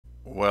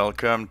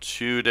Welcome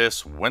to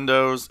this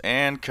Windows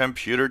and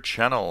computer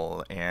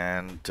channel.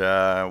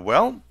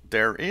 Well,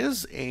 there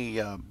is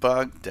a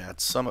bug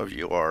that some of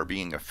you are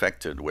being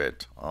affected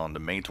with on the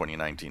May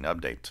 2019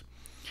 update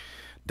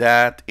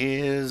that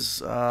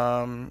is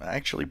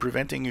actually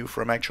preventing you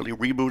from actually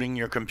rebooting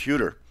your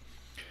computer.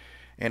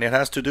 And it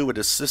has to do with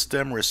the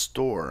system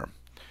restore.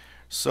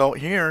 So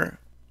here,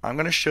 I'm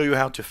going to show you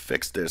how to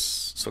fix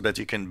this so that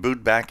you can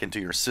boot back into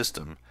your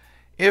system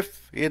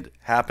if it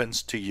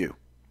happens to you.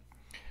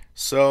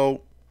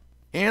 So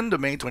in the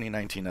May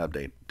 2019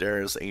 update,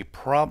 there's a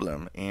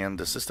problem in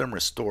the system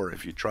restore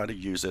if you try to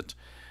use it.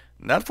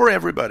 Not for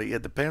everybody,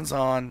 it depends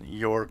on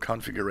your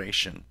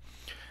configuration.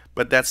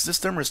 But that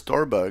system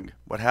restore bug,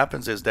 what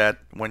happens is that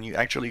when you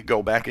actually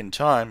go back in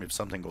time, if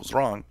something goes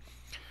wrong,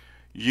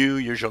 you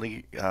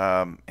usually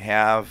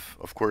have,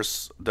 of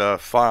course, the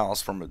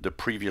files from the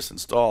previous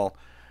install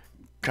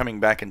coming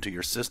back into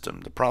your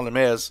system. The problem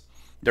is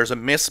there's a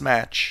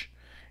mismatch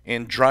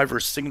in driver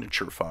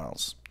signature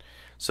files.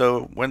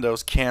 So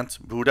Windows can't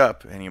boot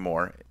up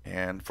anymore,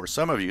 and for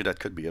some of you that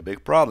could be a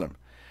big problem.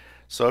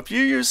 So if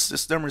you use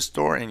System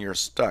Restore and you're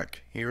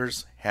stuck,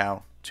 here's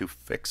how to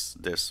fix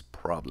this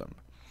problem.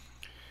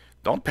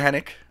 Don't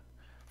panic.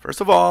 First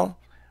of all,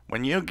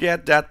 when you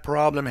get that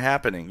problem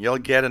happening, you'll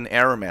get an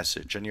error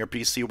message and your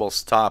PC will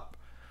stop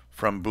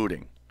from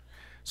booting.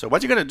 So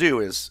what you're going to do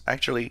is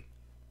actually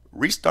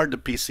restart the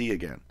PC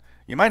again.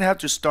 You might have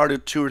to start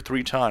it 2 or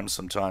 3 times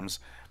sometimes,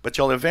 but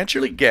you'll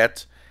eventually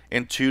get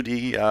into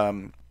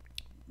the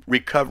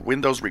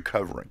Windows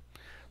recovery.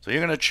 So you're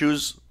going to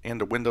choose in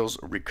the Windows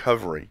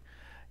recovery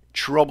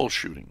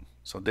troubleshooting.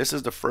 So this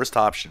is the first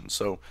option.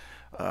 So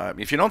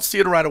if you don't see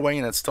it right away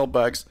and it still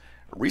bugs,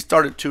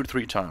 restart it 2 or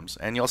 3 times,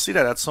 and you'll see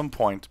that at some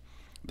point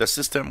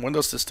the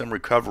Windows system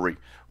recovery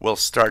will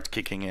start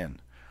kicking in.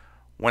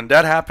 When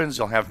that happens,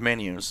 you'll have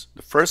menus.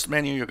 The first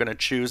menu you're going to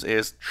choose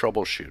is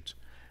troubleshoot.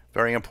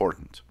 Very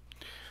important.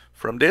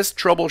 From this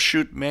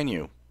troubleshoot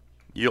menu,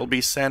 you'll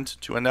be sent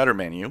to another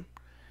menu.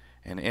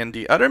 And in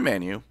the other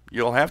menu,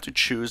 you'll have to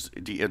choose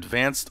the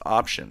advanced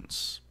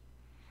options.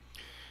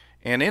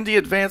 And in the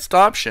advanced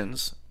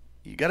options,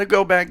 you got to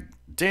go back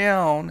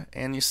down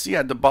and you see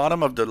at the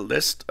bottom of the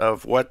list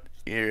of what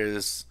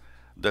is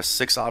the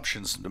 6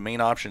 options, the main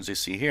options you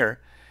see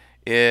here,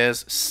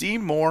 is see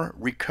more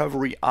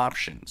recovery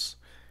options.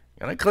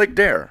 You're going to click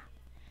there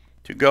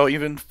to go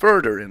even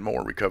further in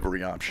more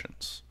recovery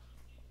options.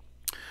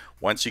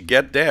 Once you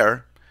get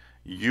there,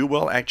 you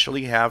will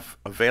actually have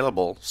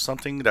available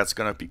something that's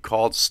going to be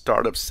called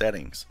startup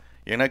settings.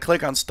 You're going to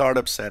click on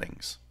startup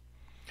settings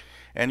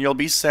and you'll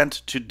be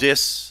sent to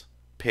this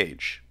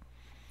page.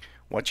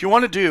 What you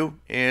want to do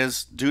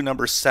is do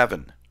number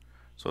 7.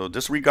 So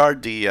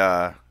disregard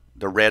the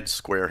red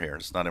square here.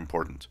 It's not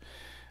important.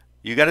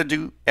 You got to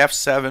do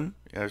F7.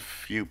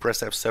 If you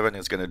press F7,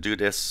 it's going to do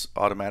this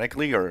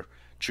automatically, or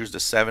choose the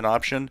 7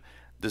 option.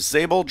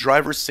 Disable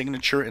driver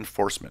signature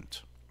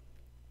enforcement.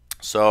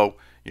 So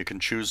you can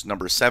choose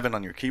number 7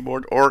 on your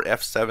keyboard, or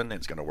F7,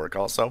 it's going to work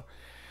also.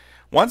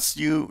 Once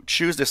you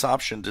choose this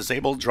option,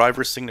 disable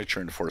driver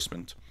signature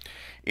enforcement,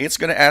 it's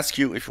going to ask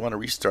you if you want to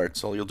restart.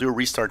 So you'll do a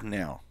restart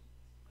now.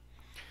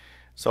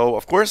 So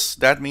of course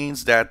that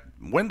means that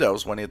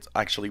Windows, when it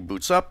actually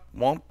boots up,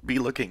 won't be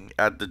looking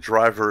at the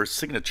driver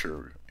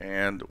signature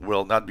and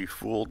will not be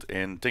fooled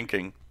in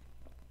thinking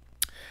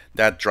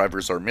that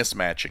drivers are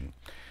mismatching.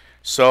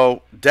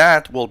 So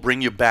that will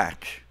bring you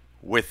back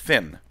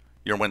within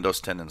your Windows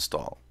 10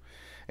 install.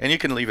 And you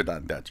can leave it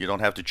at that. You don't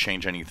have to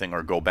change anything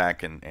or go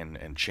back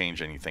and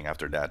change anything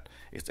after that.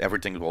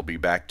 Everything will be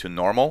back to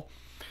normal.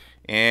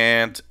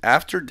 And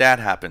after that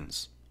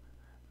happens,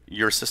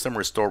 your system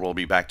restore will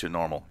be back to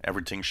normal.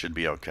 Everything should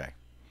be okay.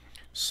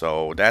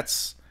 So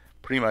that's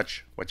pretty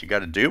much what you got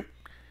to do,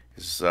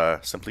 is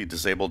simply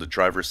disable the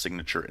driver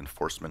signature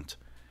enforcement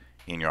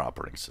in your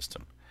operating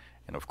system.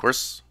 And of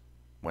course,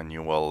 when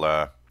you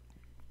will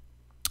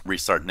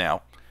restart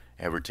now,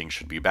 everything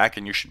should be back,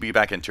 and you should be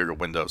back into your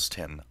Windows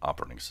 10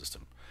 operating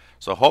system.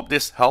 So hope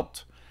this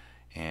helped,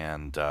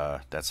 and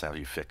that's how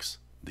you fix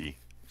the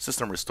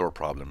system restore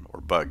problem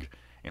or bug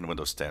in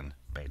Windows 10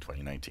 May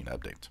 2019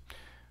 update.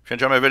 If you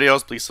enjoy my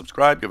videos, please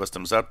subscribe, give us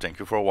thumbs up. Thank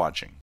you for watching.